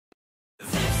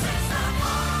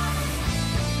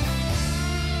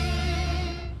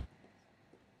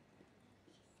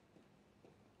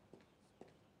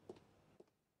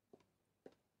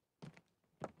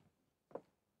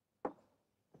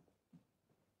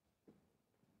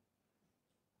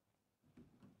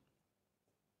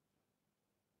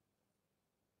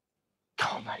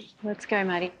Maddie. Let's go,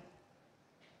 Maddie.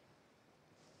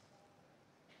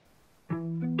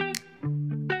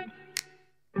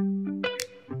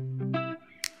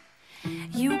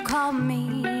 You call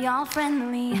me all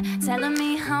friendly, telling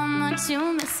me how much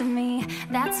you miss me.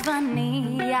 That's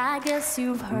funny, I guess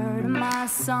you've heard my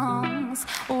songs.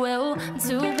 Well, I'm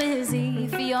too busy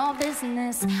for your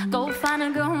business. Go find a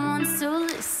girl who wants to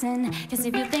listen. Cause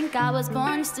if you think I was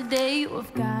born just today, you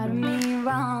have got me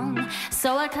wrong.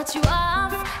 So I cut you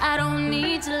off, I don't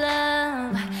need your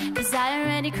love. Cause I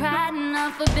already cried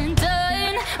enough, I've been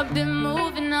done. I've been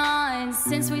moving on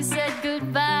since we said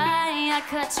goodbye. I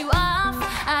cut you off,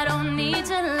 I don't need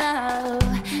your love.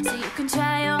 So you can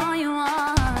try all you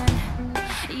want.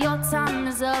 Your time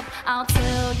is up, I'll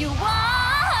tell you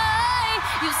why.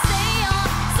 You say you're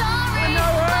sorry,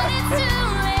 but it's too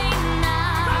late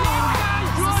now.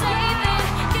 So save it,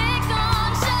 get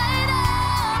gone, shut it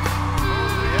up.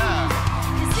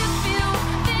 Cause if you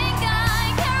think I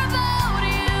care about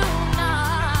you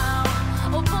now,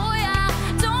 oh boy, I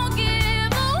don't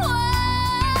give a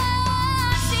what.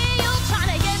 I see you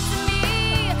trying to get to me,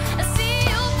 I see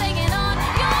you begging on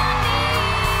your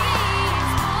knees.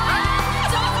 Boy, I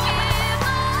don't give a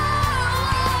what.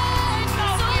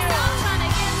 So stop trying to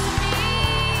get to me,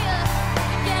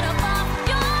 get up off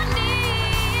your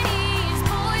knees.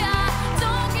 Boy, I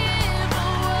don't give a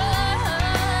what.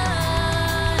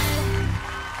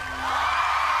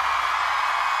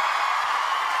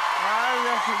 I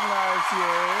recognise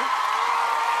you.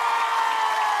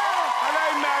 Hello,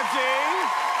 Maddie.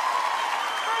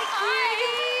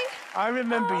 I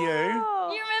remember you.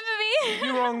 You remember me?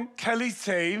 You were on Kelly's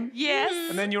team. Yes.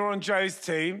 And then you were on Joe's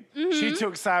team. She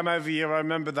took Sam over you, I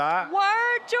remember that.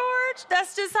 Word, George.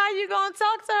 That's just how you gonna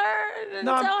talk to her and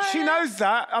No, tell her. she knows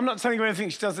that. I'm not telling you anything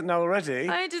she doesn't know already.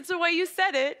 I just the way you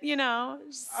said it, you know.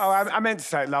 Oh, I meant to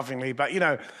say it lovingly, but, you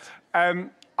know,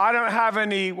 I don't have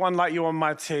anyone like you on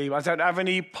my team. I don't have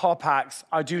any pop acts.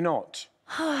 I do not.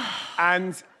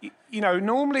 And, you know,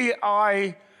 normally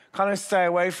I kind of stay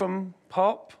away from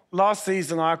pop. Last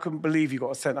season, I couldn't believe you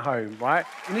got sent home, right?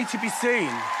 You need to be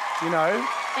seen, you know?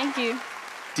 Thank you.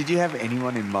 Did you have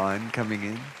anyone in mind coming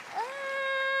in?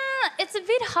 It's a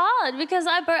bit hard because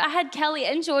I had Kelly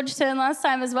and George turn last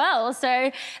time as well,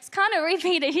 so it's kind of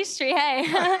repeat of history, hey?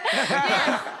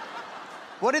 Yeah.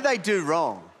 What did they do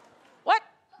wrong? What?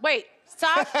 Wait,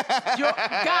 stop. Your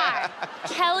guy.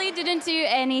 Kelly didn't do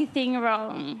anything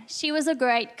wrong. She was a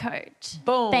great coach.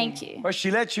 Boom. Thank you. But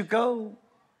she let you go.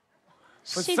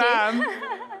 For She Sam, did.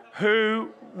 who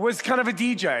was kind of a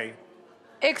DJ.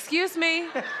 Excuse me.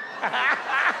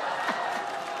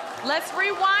 Let's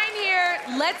rewind here.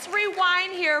 Let's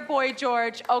rewind here, Boy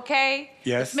George, okay?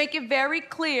 Yes. Let's make it very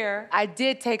clear. I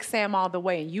did take Sam all the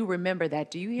way, and you remember that.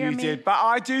 Do you hear You me? did. But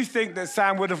I do think that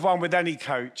Sam would have won with any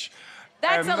coach.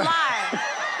 That's a lie.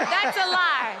 That's a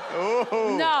lie.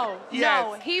 Oh. No, Yes.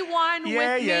 no. He won with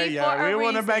me for a We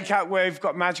want to reason. make out we've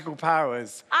got magical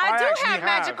powers. I do actually have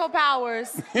magical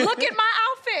powers. Look at my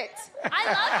outfit. I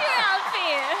love your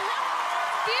outfit.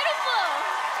 Beautiful.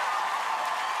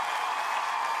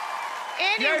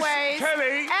 Anyways,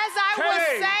 Kelly, as I was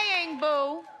Kelly. saying,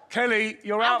 boo, Kelly,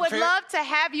 your I outfit... would love to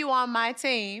have you on my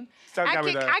team. Don't go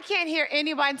with her. I can't hear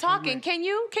anyone talking. Can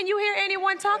you? Can you hear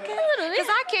anyone talking? Because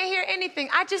I can't hear anything.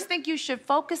 I just think you should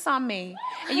focus on me.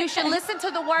 And you should listen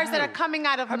to the words that are coming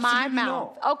out of my Absolutely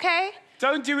mouth. not. Okay?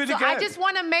 Don't do it So again. I just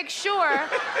want to make sure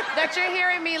that you're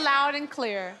hearing me loud and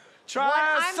clear. Try what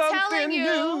I'm something telling you,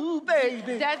 new,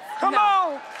 baby. Come no.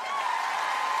 on.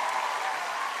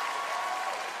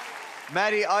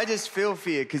 Maddie, I just feel for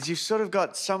you because you've sort of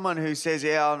got someone who says,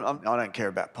 yeah, I don't care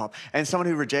about pop, and someone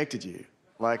who rejected you.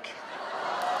 Like...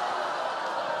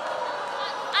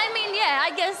 I mean, yeah,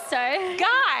 I guess so.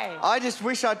 Guy! I just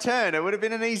wish I turned. It would have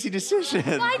been an easy decision.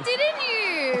 Why didn't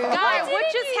you? Guy, Why what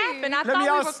didn't just you? happened? I Let thought me we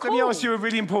were ask cool. you a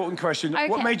really important question.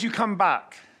 What Okay. made you come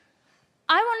back?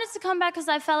 I wanted to come back because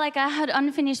I felt like I had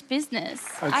unfinished business.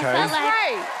 I Okay. felt That's like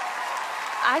right.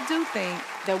 I do think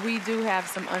that we do have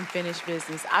some unfinished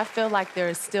business. I feel like there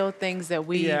are still things that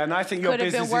we Yeah, and I think your could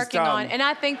have business been is working done. on. And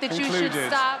I think that you should Concluded.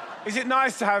 stop. Is it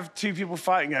nice to have two people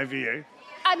fighting over you?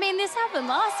 I mean, this happened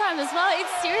last time as well.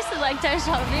 It's seriously like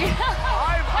deja vu.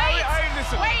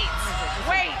 Listen.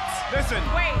 Listen.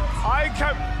 Wait.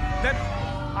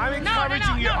 I'm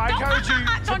encouraging you. I encourage you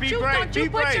to be brave. Don't you Be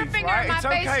put brave, your finger right? in my It's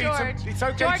face, okay. George. It's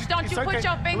okay. George, don't It's you put okay.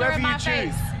 your finger Whoever in you my choose.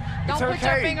 face. Don't It's put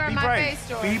your okay. finger in Be my brave. face,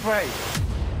 George. Be brave.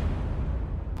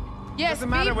 Yes, Doesn't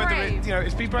matter be whether brave. it, you know,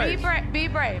 it's be brave. Be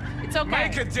brave. It's okay.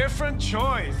 Make a different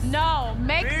choice. No,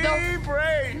 make Be the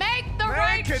brave. Make the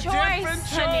right Make a choice, different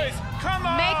honey. choice. Come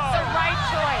on. Make the right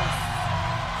choice.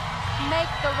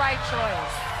 Make the right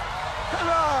choice.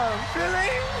 No,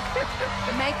 really?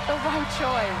 Make the wrong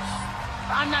choice.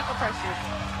 I'm not gonna pressure you.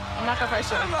 I'm not gonna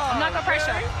pressure you. I'm not gonna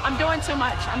pressure you. I'm doing too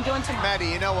much. I'm doing too much. Maddie,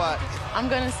 you know what? I'm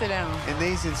gonna sit down. In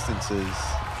these instances,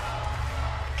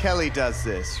 Kelly does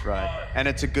this, right? And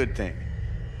it's a good thing.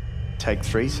 Take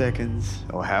 3 seconds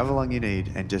or however long you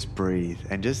need and just breathe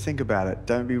and just think about it.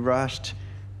 Don't be rushed.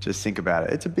 Just think about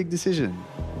it. It's a big decision.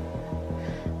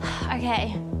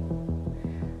 Okay.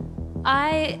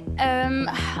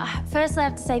 Firstly, I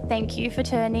have to say thank you for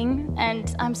turning,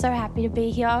 and I'm so happy to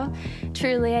be here.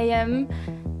 Truly, I am.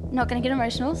 Not gonna get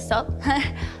emotional, stop.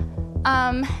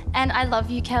 And I love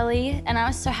you, Kelly, and I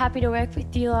was so happy to work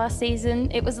with you last season.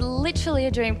 It was literally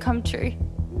a dream come true.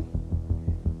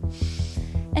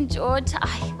 And George,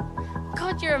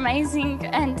 God, you're amazing,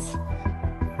 and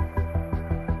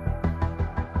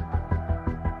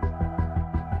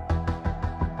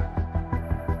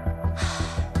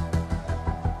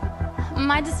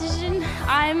my decision,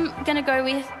 I'm gonna go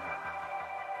with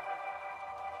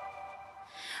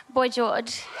Boy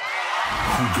George.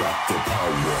 Who got the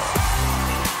power?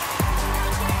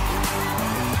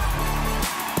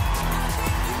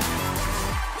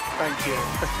 Thank you.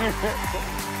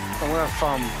 I'm gonna have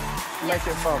fun. Make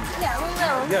it fun. Yeah, we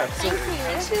will. Yeah, Thank you.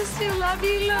 I just still love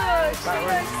you, look. I'm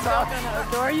still gonna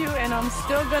adore you, and I'm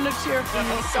still gonna cheer for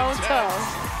you so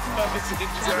tough.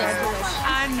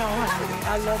 I know, honey.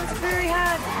 I love you. I'm very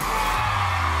happy.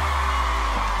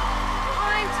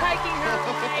 I'm taking her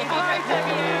away. I'm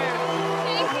taking her.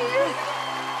 Thank you.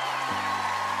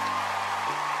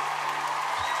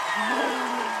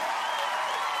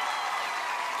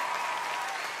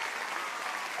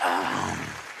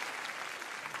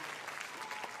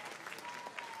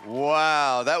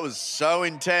 Wow, that was so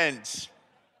intense.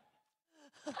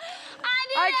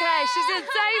 Okay, she's in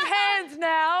safe hands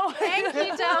now. Thank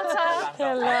you, Delta.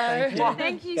 Hello.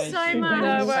 Thank you so much.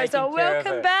 No worries. Oh,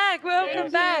 welcome back.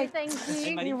 Welcome back. Thank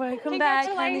you. You're welcome back.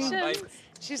 Congratulations.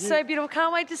 She's so beautiful.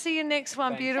 Can't wait to see your next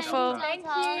one. Beautiful. Thank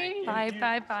you. Bye,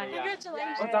 bye, bye.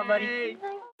 Congratulations. Well done, buddy.